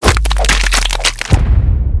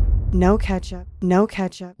No ketchup. No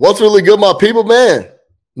ketchup. What's really good, my people, man?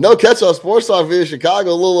 No Catch-Up Sports Talk via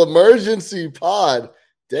Chicago. A little emergency pod.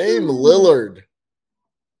 Dame Lillard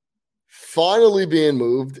finally being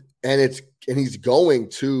moved, and he's going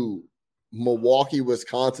to Milwaukee,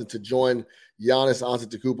 Wisconsin to join Giannis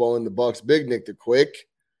Antetokounmpo in the Bucks. Big Nick the Quick.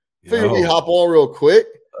 Figured we hop on real quick.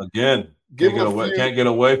 Again, can't get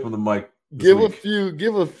away from the mic. Give a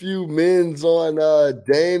few mins on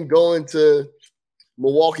Dame going to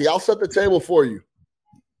Milwaukee. I'll set the table for you.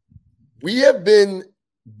 We have been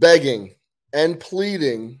begging and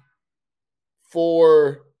pleading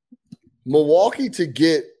for Milwaukee to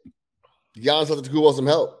get Giannis Antetokounmpo some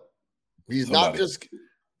help. He's not just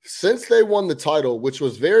since they won the title, which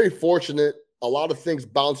was very fortunate. A lot of things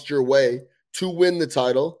bounced your way to win the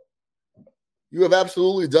title. You have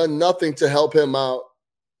absolutely done nothing to help him out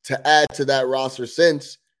to add to that roster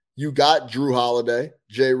since you got Drew Holiday,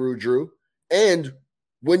 Drew. And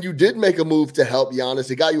when you did make a move to help Giannis,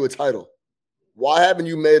 it got you a title. Why haven't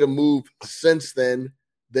you made a move since then?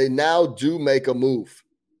 They now do make a move.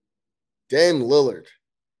 Dame Lillard.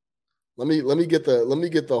 Let me get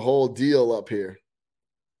the whole deal up here.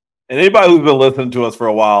 And anybody who's been listening to us for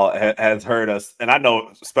a while has heard us, and I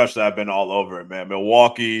know especially I've been all over it, man.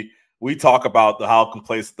 Milwaukee, we talk about how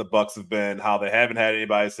complacent the Bucks have been, how they haven't had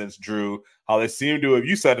anybody since Drew, how they seem to have.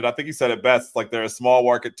 You said it. I think you said it best. It's like they're a small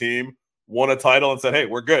market team, won a title, and said, "Hey,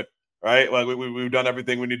 we're good, right? Like we've done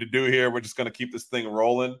everything we need to do here. We're just going to keep this thing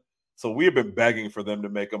rolling." So we have been begging for them to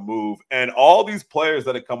make a move, and all these players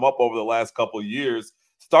that have come up over the last couple of years,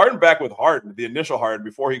 starting back with Harden, the initial Harden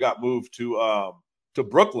before he got moved to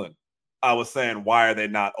Brooklyn. I was saying, why are they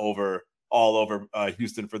not all over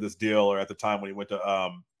Houston for this deal? Or at the time when he went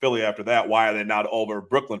to Philly after that, why are they not over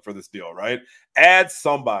Brooklyn for this deal, right? Add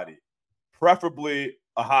somebody, preferably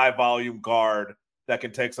a high volume guard that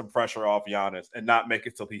can take some pressure off Giannis and not make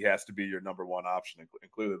it so he has to be your number one option.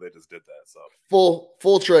 And clearly they just did that. So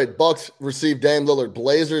full trade. Bucks receive Dame Lillard.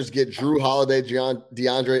 Blazers get Drew Holiday,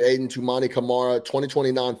 DeAndre Ayton, Toumani Camara,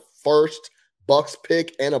 2029 first Bucks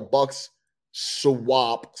pick and a Bucks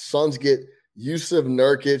swap. Suns get Yusuf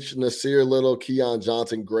Nurkic, Nasir Little, Keon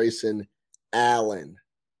Johnson, Grayson Allen.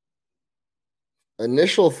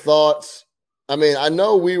 Initial thoughts. I mean,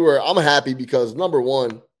 I'm happy because number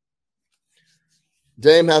one,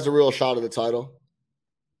 Dame has a real shot at the title.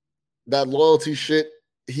 That loyalty shit,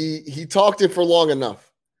 he talked it for long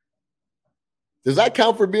enough. Does that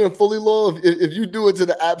count for being fully loyal? If you do it to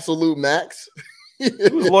the absolute max? He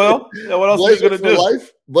was loyal. Yeah, what else are you going to do?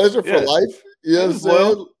 Life? Blazer for life. You know what I'm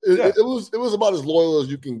saying? It was about as loyal as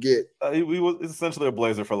you can get. He was essentially a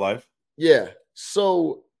Blazer for life. Yeah.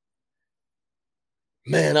 So,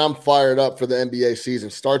 man, I'm fired up for the NBA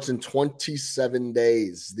season. Starts in 27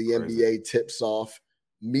 days. The NBA tips off.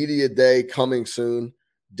 Media day coming soon.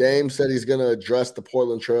 Dame said he's going to address the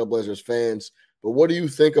Portland Trailblazers fans. But what do you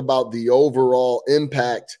think about the overall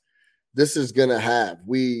impact this is going to have?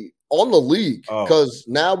 On the league, because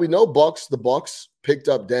now we know the Bucks picked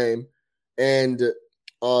up Dame, and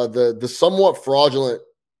the somewhat fraudulent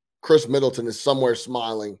Chris Middleton is somewhere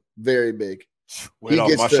smiling very big. Weight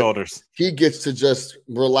off my shoulders. He gets to just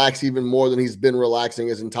relax even more than he's been relaxing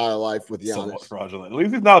his entire life with Giannis. Somewhat fraudulent. At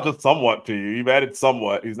least he's not just somewhat to you. You've added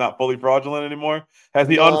somewhat. He's not fully fraudulent anymore. Has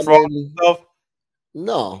he unfrauded himself?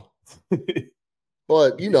 No.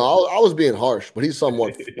 But, I was being harsh, but he's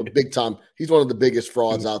somewhat a big time. He's one of the biggest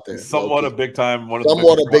frauds out there. Somewhat a big time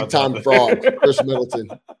fraud, Chris Middleton.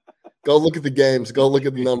 Go look at the games. Go look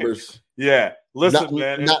at the numbers. Yeah. Listen,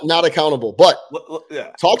 man. Not accountable. But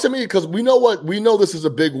talk to me because we know this is a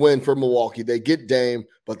big win for Milwaukee. They get Dame,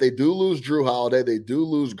 but they do lose Drew Holiday. They do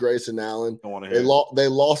lose Grayson Allen. They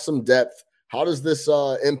lost some depth. How does this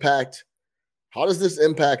impact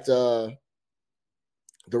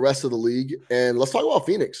the rest of the league? And let's talk about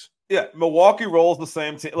Phoenix. Yeah, Milwaukee rolls the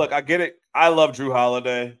same team. Look, I get it. I love Drew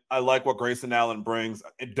Holiday. I like what Grayson Allen brings.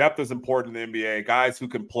 Depth is important in the NBA. Guys who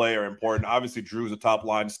can play are important. Obviously, Drew's a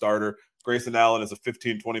top-line starter. Grayson Allen is a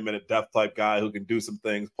 15, 20-minute depth type guy who can do some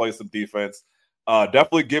things, play some defense.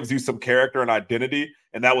 Definitely gives you some character and identity,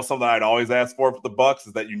 and that was something I'd always asked for the Bucks,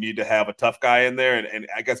 is that you need to have a tough guy in there, and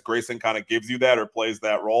I guess Grayson kind of gives you that or plays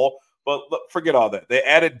that role. But look, forget all that. They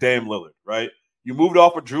added Dame Lillard, right? You moved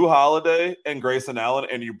off of Drew Holiday and Grayson Allen,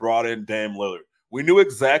 and you brought in Dame Lillard. We knew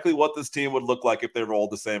exactly what this team would look like if they rolled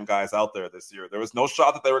the same guys out there this year. There was no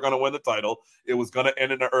shot that they were going to win the title. It was going to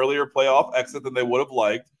end in an earlier playoff exit than they would have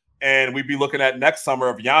liked. And we'd be looking at next summer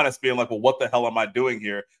of Giannis being like, well, what the hell am I doing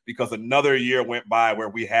here? Because another year went by where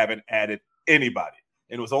we haven't added anybody.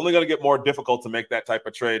 And it was only going to get more difficult to make that type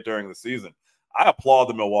of trade during the season. I applaud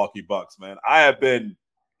the Milwaukee Bucks, man. I have been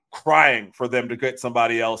crying for them to get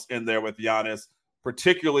somebody else in there with Giannis,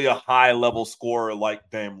 particularly a high-level scorer like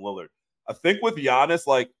Dame Lillard. I think with Giannis,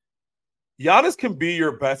 like, Giannis can be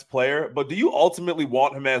your best player, but do you ultimately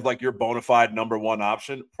want him as like your bona fide number one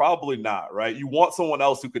option? Probably not, right? You want someone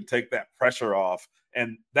else who could take that pressure off,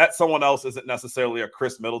 and that someone else isn't necessarily a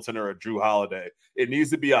Chris Middleton or a Drew Holiday. It needs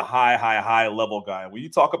to be a high level guy. When you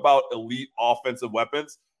talk about elite offensive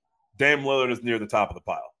weapons, Dame Lillard is near the top of the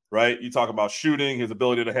pile, right? You talk about shooting, his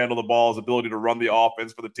ability to handle the ball, his ability to run the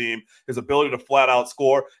offense for the team, his ability to flat out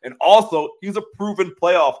score, and also he's a proven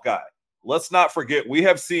playoff guy. Let's not forget, we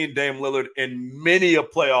have seen Dame Lillard in many a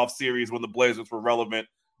playoff series when the Blazers were relevant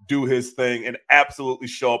do his thing and absolutely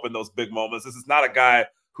show up in those big moments. This is not a guy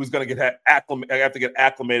who's going to have to get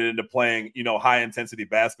acclimated into playing, high-intensity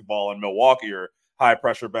basketball in Milwaukee or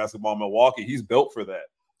high-pressure basketball in Milwaukee. He's built for that.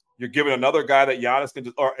 You're giving another guy that Giannis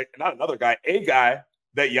can or not another guy, a guy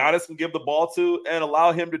that Giannis can give the ball to and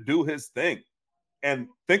allow him to do his thing. And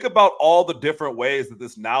think about all the different ways that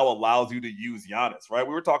this now allows you to use Giannis, right?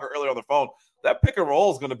 We were talking earlier on the phone. That pick and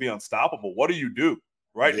roll is going to be unstoppable. What do?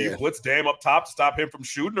 Right? Yeah. Do you blitz Dame up top to stop him from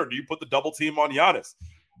shooting, or do you put the double team on Giannis?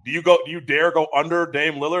 Do you dare go under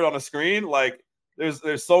Dame Lillard on a screen? Like,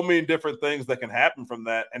 there's so many different things that can happen from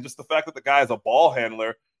that. And just the fact that the guy is a ball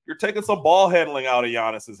handler, you're taking some ball handling out of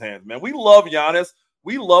Giannis's hands, man. We love Giannis.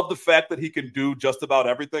 We love the fact that he can do just about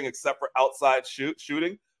everything except for outside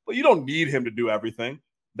shooting. But you don't need him to do everything.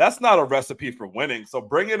 That's not a recipe for winning. So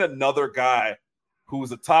bring in another guy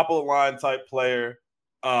who's a top-of-the-line type player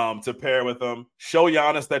to pair with him. Show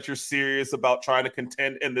Giannis that you're serious about trying to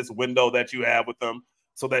contend in this window that you have with him,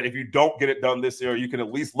 so that if you don't get it done this year, you can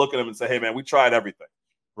at least look at him and say, hey, man, we tried everything,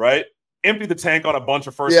 right? Empty the tank on a bunch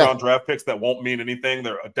of first-round draft picks that won't mean anything.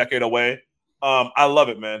 They're a decade away. I love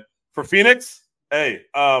it, man. For Phoenix, hey,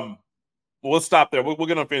 we'll stop there. We'll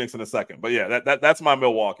get on Phoenix in a second. But, yeah, that's my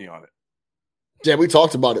Milwaukee on it. Yeah, we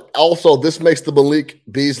talked about it. Also, this makes the Malik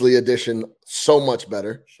Beasley edition so much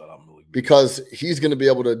better. Shut up, Malik. Because he's going to be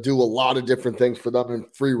able to do a lot of different things for them in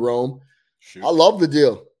free roam. Shoot. I love the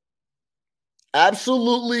deal.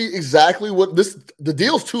 Absolutely exactly what this – the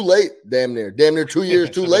deal's too late, damn near. Damn near 2 years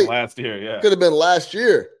too late. Last year, yeah. Could have been last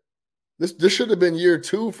year. This should have been year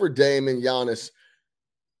 2 for Dame and Giannis.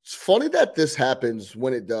 It's funny that this happens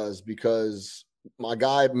when it does, because my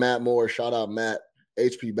guy Matt Moore, shout out Matt,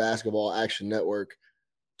 HP Basketball Action Network,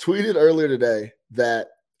 tweeted earlier today that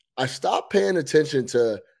I stopped paying attention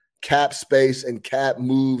to cap space and cap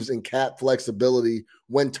moves and cap flexibility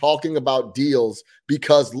when talking about deals,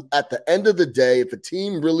 because at the end of the day, if a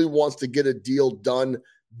team really wants to get a deal done,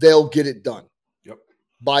 they'll get it done. Yep.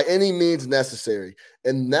 By any means necessary.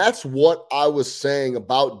 And that's what I was saying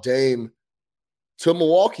about Dame to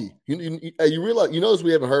Milwaukee. You realize, notice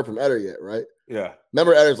we haven't heard from Eder yet, right? Yeah.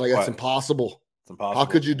 Remember, Eder's like, it's impossible. It's impossible. How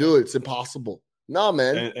could you do it? It's impossible. Nah,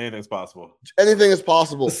 man. Anything's possible. Anything is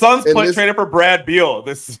possible. The Suns traded for Brad Beal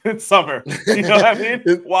this summer. You know what I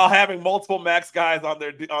mean? While having multiple max guys on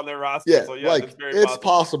their roster. Yeah, so, it's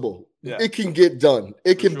possible. Yeah. It can get done.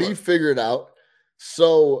 It can be figured out.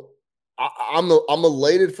 So I'm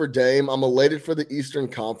elated for Dame. I'm elated for the Eastern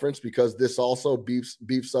Conference, because this also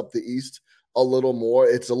beefs up the East a little more.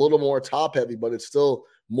 It's a little more top heavy, but it's still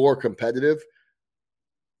more competitive.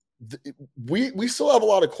 We still have a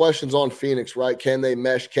lot of questions on Phoenix, right? Can they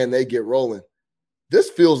mesh? Can they get rolling?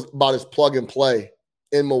 This feels about as plug and play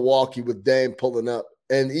in Milwaukee with Dame pulling up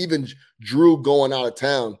and even Drew going out of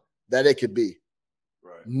town that it could be.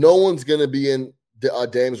 Right. No one's going to be in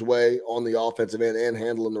Dame's way on the offensive end and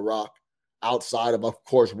handling the rock outside of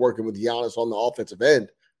course, working with Giannis on the offensive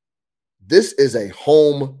end. This is a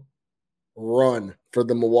home run for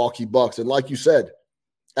the Milwaukee Bucks. And like you said,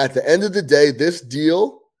 at the end of the day, this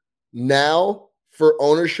deal now for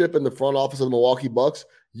ownership in the front office of the Milwaukee Bucks,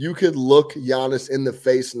 you could look Giannis in the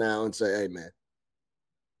face now and say, hey, man,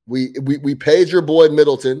 we paid your boy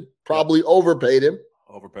Middleton, probably overpaid him.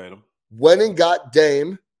 Went and got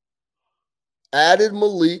Dame, added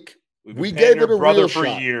Malik. We gave it a brother real for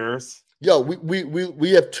shot. Years. Yo,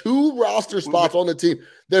 we have 2 roster spots on the team.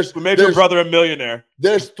 We made your brother a millionaire.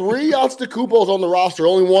 There's 3 Antetokounmpos on the roster.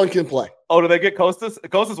 Only one can play. Oh, do they get Kostas?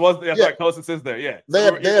 Kostas was there. Yeah. Kostas is there. Yeah.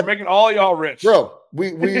 They're making all y'all rich. Bro,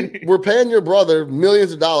 we're paying your brother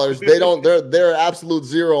millions of dollars. They're absolute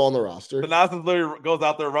zero on the roster. So Nelson's literally goes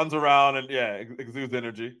out there, runs around, and exudes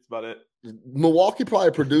energy. That's about it. Milwaukee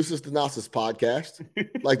probably produces the Nasus podcast.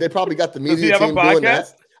 Like, they probably got the media Does he have team a podcast? doing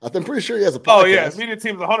that. I'm pretty sure he has a podcast. Oh yeah, his media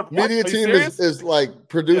team's 100%. Media team is like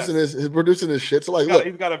producing his shit. So like,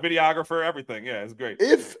 he's got a videographer, everything. Yeah, it's great.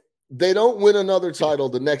 If they don't win another title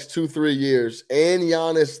the next 2-3 years, and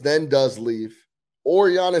Giannis then does leave, or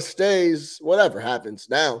Giannis stays, whatever happens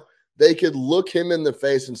now, they could look him in the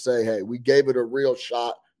face and say, hey, we gave it a real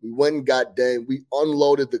shot. We went and got Dame. We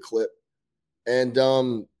unloaded the clip. And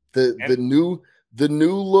the new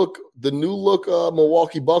look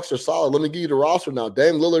Milwaukee Bucks are solid. Let me give you the roster now.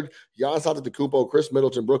 Dame Lillard, Giannis Antetokounmpo, Chris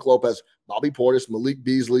Middleton, Brook Lopez, Bobby Portis, Malik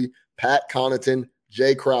Beasley, Pat Connaughton,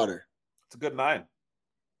 Jay Crowder. It's a good 9.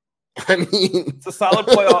 I mean, it's a solid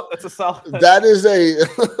playoff. It's a solid. That is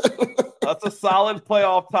that's a solid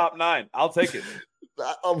playoff top 9. I'll take it.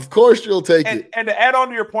 Of course, you'll take it. And to add on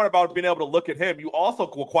to your point about being able to look at him, you also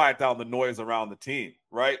will quiet down the noise around the team,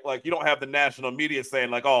 right? Like you don't have the national media saying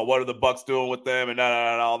like, "Oh, what are the Bucks doing with them?" and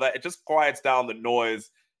all that. It just quiets down the noise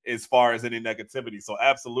as far as any negativity. So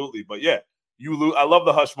absolutely, but yeah, you lose. I love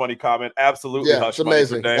the hush money comment. Absolutely, hush money.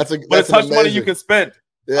 Amazing. But it's hush money you can spend.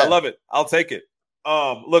 Yeah. I love it. I'll take it.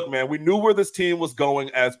 Look, man, we knew where this team was going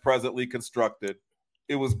as presently constructed.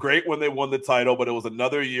 It was great when they won the title, but it was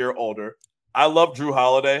another year older. I love Drew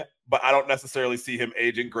Holiday, but I don't necessarily see him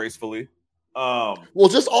aging gracefully. Well,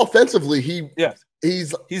 just offensively, he's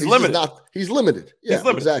limited. He's limited. Yeah, he's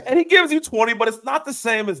limited. Exactly. And he gives you 20, but it's not the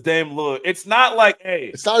same as Dame Lillard. It's not like,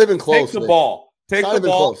 hey, it's not even close. Take the ball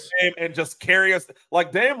Dame, and just carry us.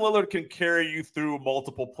 Like Dame Lillard can carry you through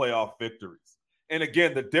multiple playoff victories. And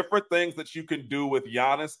again, the different things that you can do with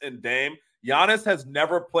Giannis and Dame. Giannis has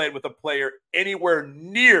never played with a player anywhere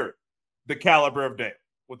near the caliber of Dame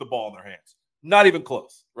with the ball in their hands. Not even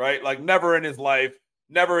close, right? Like never in his life,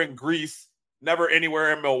 never in Greece, never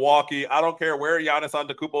anywhere in Milwaukee. I don't care where Giannis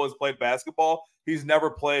Antetokounmpo has played basketball. He's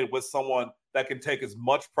never played with someone that can take as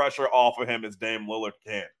much pressure off of him as Dame Lillard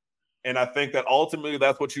can. And I think that ultimately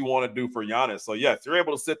that's what you want to do for Giannis. So yes, you're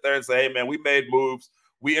able to sit there and say, hey man, we made moves.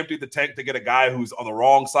 We emptied the tank to get a guy who's on the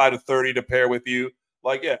wrong side of 30 to pair with you.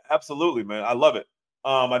 Like, yeah, absolutely, man. I love it.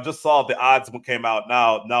 I just saw the odds came out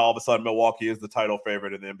now. Now all of a sudden Milwaukee is the title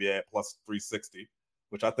favorite in the NBA at plus 360,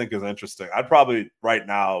 which I think is interesting. I'd probably right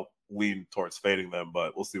now lean towards fading them,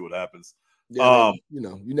 but we'll see what happens. Yeah, you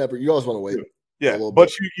always want to wait. Yeah,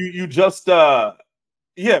 but you just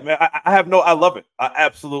yeah, man. I love it. I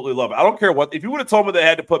absolutely love it. I don't care what. If you would have told me they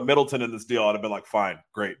had to put Middleton in this deal, I'd have been like, fine,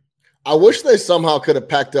 great. I wish they somehow could have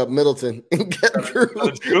packed up Middleton and get Drew,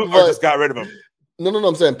 or just got rid of him. No.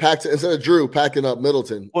 I'm saying instead of Drew packing up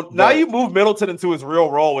Middleton. Well, now you move Middleton into his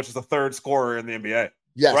real role, which is a third scorer in the NBA.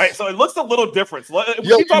 Yes. Right? So it looks a little different. When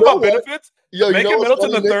you talk about benefits, making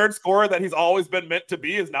Middleton the third scorer that he's always been meant to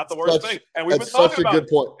be is not the worst thing. And we've been talking about good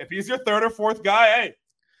point. If he's your third or fourth guy, hey.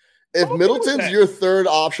 If Middleton's your third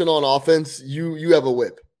option on offense, you have a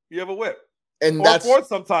whip. You have a whip. And that's fourth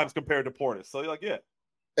sometimes compared to Portis. So you're like, yeah.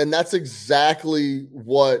 And that's exactly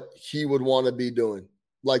what he would want to be doing.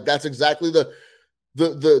 Like that's exactly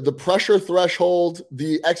the pressure threshold,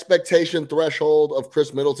 the expectation threshold of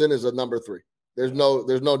Chris Middleton is a number 3. There's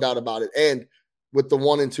no doubt about it. And with the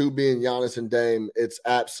 1 and 2 being Giannis and Dame, it's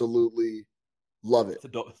absolutely love it.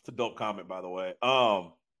 It's a dope comment, by the way.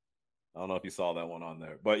 I don't know if you saw that one on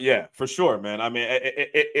there, but yeah, for sure, man. I mean,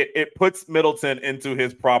 it puts Middleton into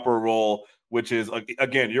his proper role, which is,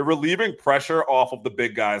 again, you're relieving pressure off of the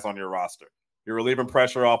big guys on your roster. You're relieving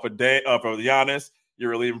pressure off of Giannis. You're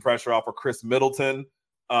relieving pressure off of Chris Middleton.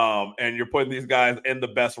 And you're putting these guys in the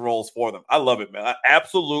best roles for them. I love it, man. I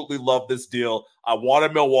absolutely love this deal. I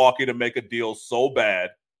wanted Milwaukee to make a deal so bad.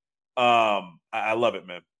 I love it,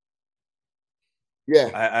 man.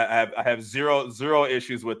 Yeah, I have zero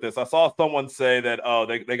issues with this. I saw someone say that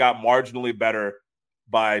they got marginally better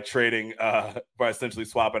by trading by essentially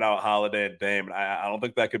swapping out Holiday and Dame. And I don't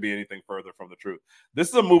think that could be anything further from the truth. This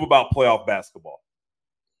is a move about playoff basketball.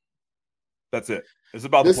 That's it. It's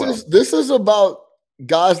about this is about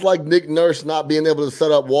guys like Nick Nurse not being able to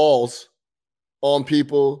set up walls on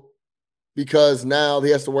people because now he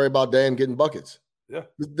has to worry about Dame getting buckets. Yeah,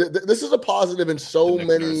 this is a positive in so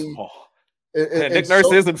many. Nick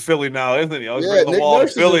Nurse is in Philly now, isn't he? Yeah, Nick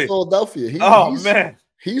Nurse is in Philadelphia. Man,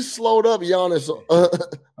 he's slowed up Giannis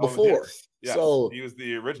before. Yes. So he was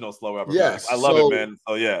the original slow upper. Yes, I love it, man.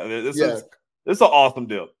 So this is an awesome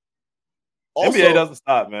deal. Also, NBA doesn't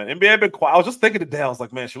stop, man. NBA been quiet. I was just thinking today, I was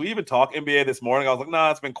like, man, should we even talk NBA this morning? I was like,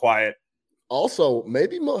 nah, it's been quiet. Also,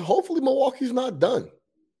 hopefully Milwaukee's not done.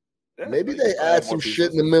 Yeah, maybe they add some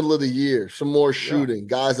shit in the middle of the year, some more shooting,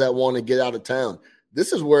 guys that want to get out of town.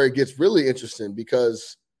 This is where it gets really interesting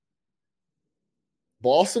because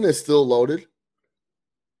Boston is still loaded.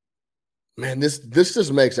 Man, this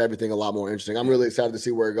just makes everything a lot more interesting. I'm really excited to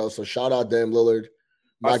see where it goes. So shout out Dame Lillard.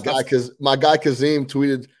 My guy Kazim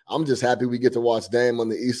tweeted, "I'm just happy we get to watch Dame on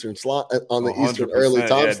the Eastern slot Eastern early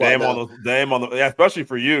time slot." Dame on the especially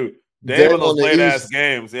for you. Dame on those late ass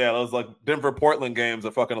games. Yeah, those like Denver Portland games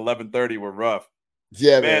at fucking 11:30 were rough.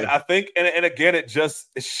 Yeah, man. I think, and again, it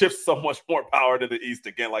shifts so much more power to the East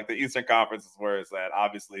again. Like the Eastern Conference is where it's at.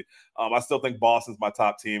 Obviously, I still think Boston's my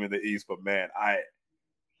top team in the East, but man,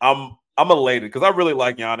 I'm elated because I really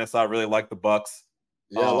like Giannis. I really like the Bucks.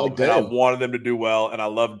 Yeah, I like Dame. And I wanted them to do well, and I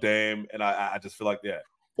love Dame, and I just feel like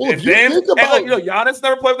Well, and Dame, Giannis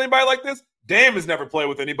never played with anybody like this. Dame has never played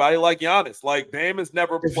with anybody like Giannis. Like Dame has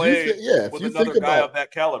never played with another guy of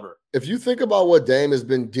that caliber. If you think about what Dame has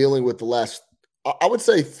been dealing with the last, I would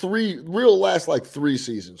say last 3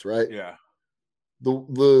 seasons, right? Yeah.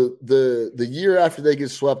 The year after they get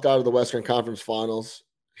swept out of the Western Conference Finals,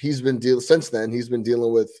 he's been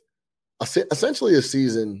dealing with essentially a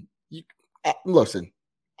season. Listen,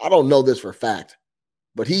 I don't know this for a fact,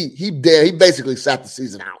 but he basically sat the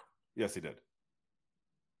season out. Yes, he did.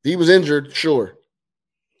 He was injured, sure.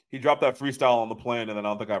 He dropped that freestyle on the plane, and then I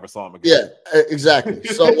don't think I ever saw him again. Yeah, exactly.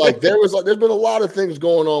 So there's been a lot of things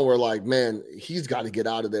going on where like, man, he's got to get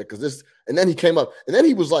out of there because this. And then he came up, and then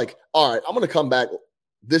he was like, all right, I'm going to come back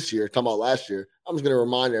this year. Talking about last year, I'm just going to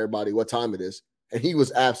remind everybody what time it is. And he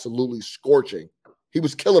was absolutely scorching. He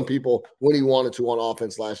was killing people when he wanted to on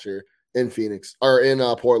offense last year in Phoenix or in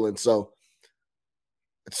Portland. So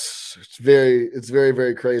it's very,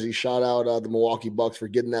 very crazy. Shout out the Milwaukee Bucks for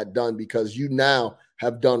getting that done because you now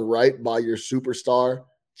have done right by your superstar,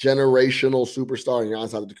 generational superstar in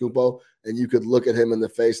Giannis Antetokounmpo, and you could look at him in the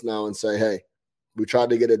face now and say, hey, we tried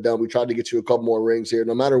to get it done. We tried to get you a couple more rings here.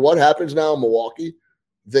 No matter what happens now in Milwaukee,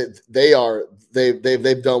 they've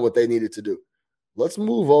done what they needed to do. Let's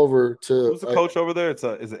move over to who's the coach over there?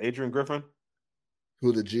 Is it Adrian Griffin?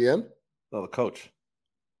 Who, the GM? No, the coach.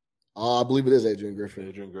 I believe it is Adrian Griffin.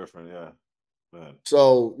 Adrian Griffin, yeah. Man.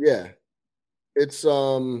 So yeah. It's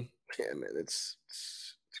it's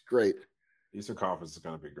great. Eastern Conference is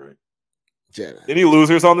gonna be great. Yeah. Any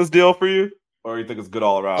losers on this deal for you? Or you think it's good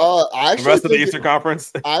all around? The rest of the Eastern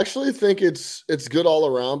Conference? I actually think it's good all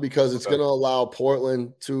around because it's gonna allow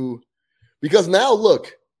Portland to because now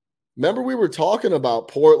look. Remember, we were talking about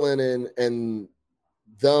Portland and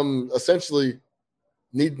them essentially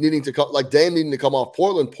needing to come, like Dame needing to come off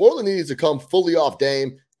Portland. Portland needs to come fully off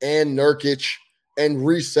Dame and Nurkic and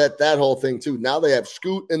reset that whole thing too. Now they have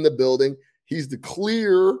Scoot in the building. He's the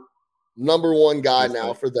clear number one guy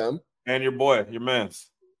now for them. And your boy, your man's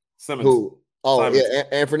Simmons. Who? Oh, Simons. Yeah,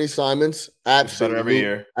 Anthony Simons.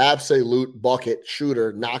 Absolute bucket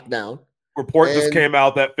shooter, knockdown. Report just came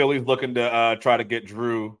out that Philly's looking to try to get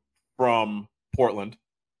Drew from Portland,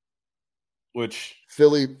 which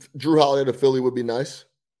Drew Holiday to Philly would be nice.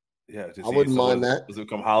 Yeah, I wouldn't mind that. Does it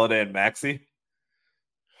come Holiday and Maxey?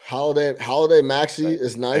 Holiday Maxey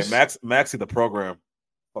is nice. Hey, Maxey the program.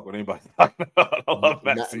 Fuck what anybody talking about. I love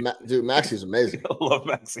Maxey. Dude, Maxey's amazing. I love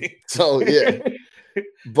Maxey. So yeah.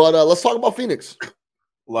 But let's talk about Phoenix.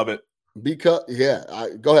 Love it. Because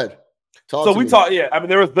go ahead. I mean,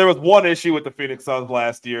 there was one issue with the Phoenix Suns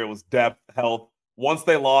last year. It was depth, health. Once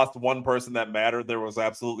they lost one person that mattered, there was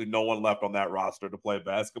absolutely no one left on that roster to play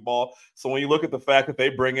basketball. So when you look at the fact that they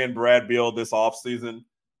bring in Brad Beal this offseason,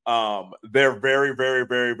 they're very, very,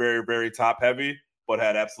 very, very, very top heavy, but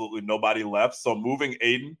had absolutely nobody left. So moving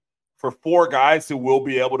Aiden for 4 guys who will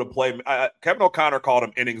be able to play. Kevin O'Connor called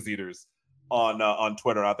them innings eaters on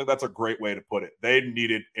Twitter. I think that's a great way to put it. They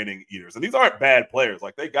needed inning eaters. And these aren't bad players.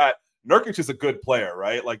 Like they got Nurkic is a good player,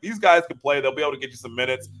 right? Like these guys can play. They'll be able to get you some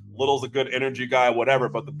minutes. Little's a good energy guy, whatever.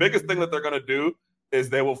 But the biggest thing that they're going to do is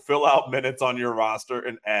they will fill out minutes on your roster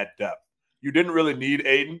and add depth. You didn't really need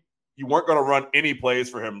Aiden. You weren't going to run any plays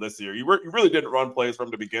for him this year. You really didn't run plays for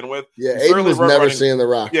him to begin with. Yeah, Aiden was never seeing the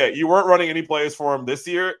rock. Yeah, you weren't running any plays for him this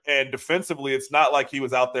year. And defensively, it's not like he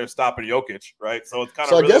was out there stopping Jokic, right? So it's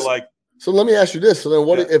kind of like. So let me ask you this. So then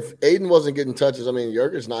what if Aiden wasn't getting touches? I mean,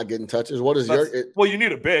 Jurgic's not getting touches. What is Jurgic? Well, you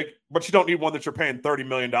need a big, but you don't need one that you're paying $30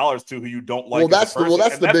 million to who you don't like. Well, that's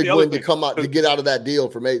the big win to come out to get out of that deal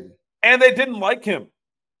from Aiden. And they didn't like him.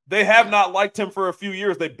 They have not liked him for a few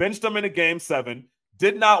years. They benched him in a game 7,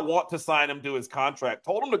 did not want to sign him to his contract,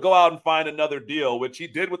 told him to go out and find another deal, which he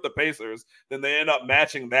did with the Pacers. Then they end up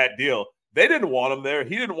matching that deal. They didn't want him there.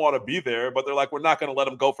 He didn't want to be there, but they're like, we're not going to let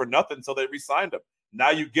him go for nothing. So they re-signed him. Now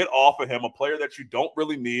you get off of him a player that you don't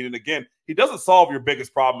really need. And again, he doesn't solve your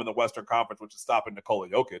biggest problem in the Western Conference, which is stopping Nikola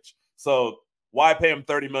Jokic. So why pay him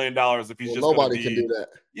 $30 million if he's just nobody can do that?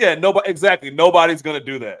 Yeah, exactly. Nobody's going to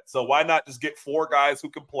do that. So why not just get 4 guys who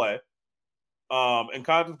can play and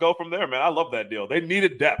kind of just go from there, man? I love that deal. They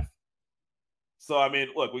needed depth. So, I mean,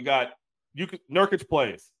 look, Nurkic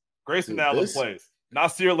plays. Grayson Allen plays.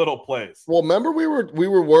 Nasir Little plays. Well, remember we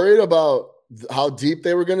were worried about how deep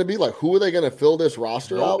they were going to be. Like, who are they going to fill this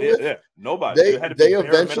roster out with? Yeah, nobody.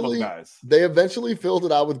 They eventually filled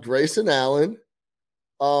it out with Grayson Allen,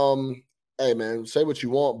 Hey man, say what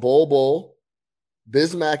you want. Bol.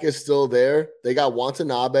 Bismack is still there. They got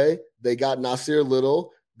Watanabe. They got Nasir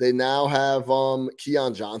Little. They now have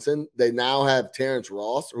Keon Johnson. They now have Terrence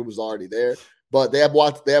Ross, who was already there. But they have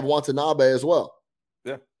Watanabe as well.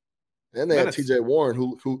 Yeah. And they have TJ Warren,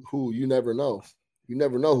 who you never know. You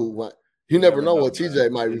never know who went. You never know what TJ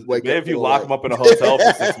might wake up. Maybe if you lock him up in a hotel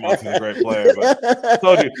for 6 months, he's a great player. But I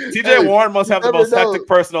told you, TJ Warren must have the most hectic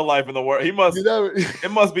personal life in the world. He must.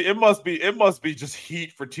 It must be just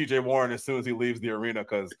heat for TJ Warren as soon as he leaves the arena.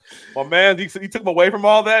 Because, well, man, he took him away from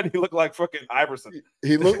all that. He looked like fucking Iverson.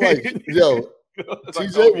 He looked like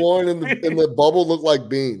TJ Warren in the bubble looked like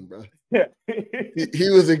Bean, bro. Yeah, he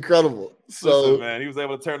was incredible. So listen, man, he was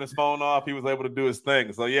able to turn his phone off. He was able to do his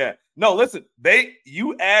thing. So yeah, no, listen,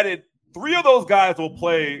 you added 3 of those guys will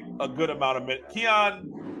play a good amount of minutes.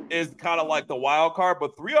 Keon is kind of like the wild card,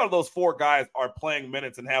 but 3 out of those 4 guys are playing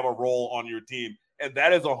minutes and have a role on your team, and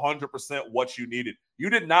that is 100% what you needed. You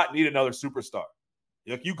did not need another superstar.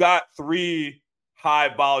 Like, you got 3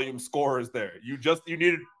 high volume scorers there. You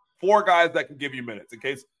needed 4 guys that can give you minutes in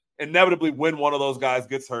case inevitably when one of those guys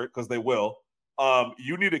gets hurt, because they will.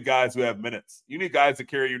 You needed guys who have minutes. You need guys to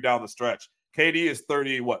carry you down the stretch. KD is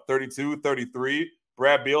 32, 33.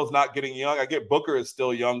 Brad Beal's not getting young. I get Booker is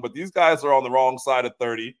still young, but these guys are on the wrong side of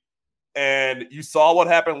 30. And you saw what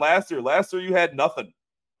happened last year. Last year, you had nothing.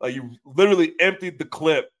 Like, you literally emptied the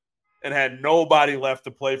clip and had nobody left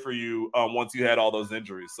to play for you once you had all those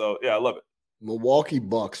injuries. So, yeah, I love it. Milwaukee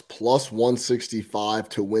Bucks plus 165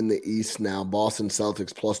 to win the East now. Boston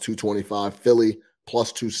Celtics plus 225. Philly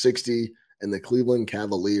plus 260. And the Cleveland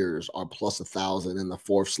Cavaliers are plus 1,000 in the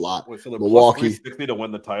 4th slot. Wait, so they're Milwaukee plus 360 to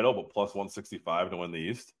win the title, but plus 165 to win the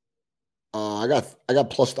East? I got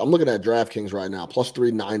plus. I'm looking at DraftKings right now. Plus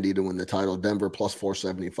 390 to win the title. Denver plus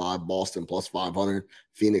 475. Boston plus 500.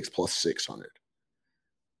 Phoenix plus 600.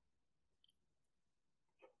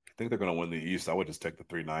 I think they're going to win the East. I would just take the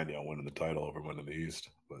 390 on winning the title over winning the East.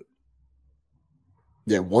 But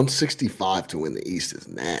yeah, 165 to win the East is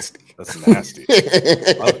nasty. That's nasty.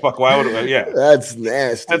 Fuck, why would? Yeah, that's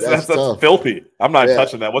nasty. That's filthy. I'm not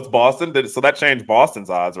touching that. What's Boston? So that changed Boston's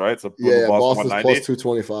odds, right? So yeah, Boston's plus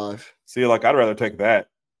 225. See, like, I'd rather take that.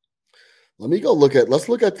 Let's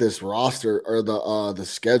look at this roster or the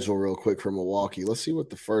schedule real quick for Milwaukee. Let's see what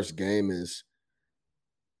the first game is.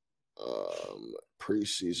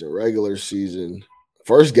 Preseason, regular season.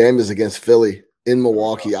 First game is against Philly in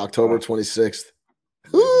Milwaukee, October 26th.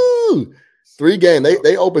 Woo! 3 game.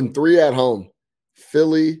 They opened 3 at home.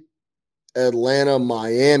 Philly, Atlanta,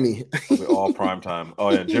 Miami. All prime time. Oh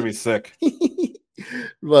yeah, Jimmy's sick.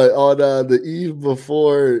 But on the eve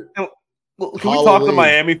before, can we talk the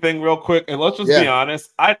Miami thing real quick? And let's just be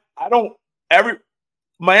honest.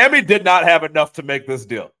 Miami did not have enough to make this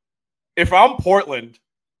deal. If I'm Portland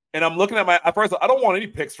and I'm looking at I don't want any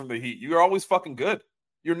picks from the Heat. You're always fucking good.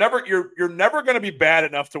 You're never going to be bad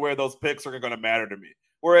enough to where those picks are going to matter to me.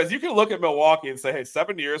 Whereas you can look at Milwaukee and say, hey,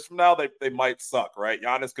 7 years from now, they might suck, right?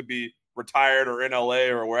 Giannis could be retired or in LA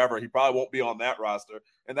or wherever. He probably won't be on that roster.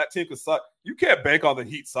 And that team could suck. You can't bank on the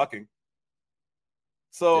Heat sucking.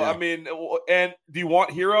 So, I mean, and do you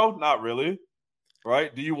want Hero? Not really.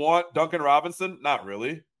 Right? Do you want Duncan Robinson? Not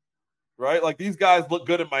really. Right? Like, these guys look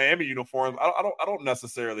good in Miami uniforms. I don't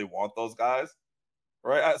necessarily want those guys.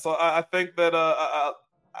 Right? So I think that I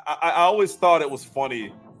always thought it was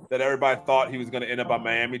funny that everybody thought he was going to end up at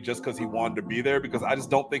Miami just because he wanted to be there, because I just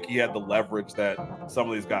don't think he had the leverage that some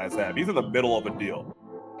of these guys have. He's in the middle of a deal.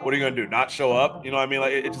 What are you going to do? Not show up? You know what I mean?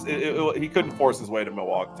 Like, he couldn't force his way to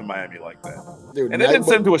Miami like that. Dude, and they didn't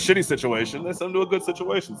send him to a shitty situation. They sent him to a good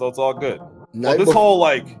situation, so it's all good. Well, this whole,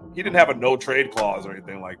 like, he didn't have a no trade clause or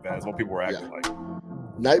anything like that is what people were acting like.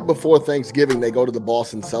 Night before Thanksgiving, they go to the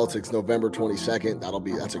Boston Celtics, November 22nd.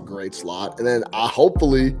 That's a great slot. And then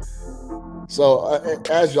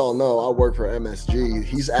as y'all know, I work for MSG.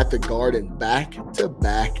 He's at the Garden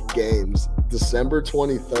back-to-back games, December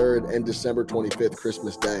 23rd and December 25th,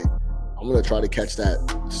 Christmas Day. I'm going to try to catch that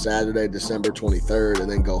Saturday, December 23rd,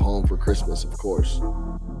 and then go home for Christmas, of course.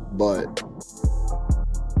 But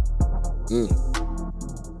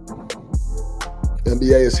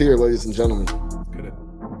NBA is here, ladies and gentlemen.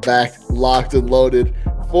 Back, locked and loaded.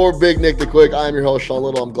 For Big Nick the Quick, I'm your host, Sean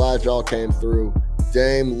Little. I'm glad y'all came through.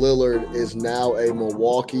 Dame Lillard is now a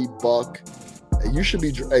Milwaukee Buck. You should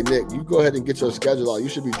be, hey, Nick, you go ahead and get your schedule out. You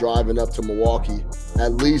should be driving up to Milwaukee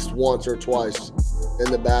at least once or twice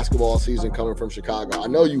in the basketball season coming from Chicago. I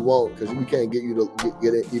know you won't, because we can't get you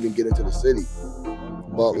to even get into the city.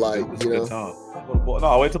 But, like, No,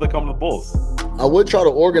 I'll wait till they come to the Bulls. I would try to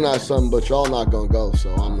organize something, but y'all not going to go, so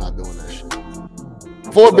I'm not doing that shit.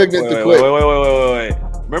 For Big Nick the Quick. Wait.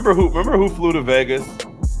 Remember who flew to Vegas?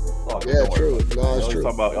 Oh, yeah, true. No, it's true.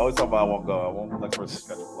 Always talk about I won't go. I won't next person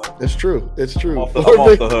catch a flight. It's true. It's true. I'm off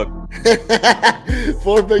the hook.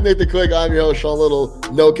 For Big Nick the Quick, I'm your host, Sean Little.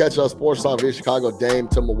 No Catch Up Sports Talk via Chicago, Dame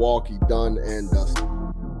to Milwaukee, done and dusted.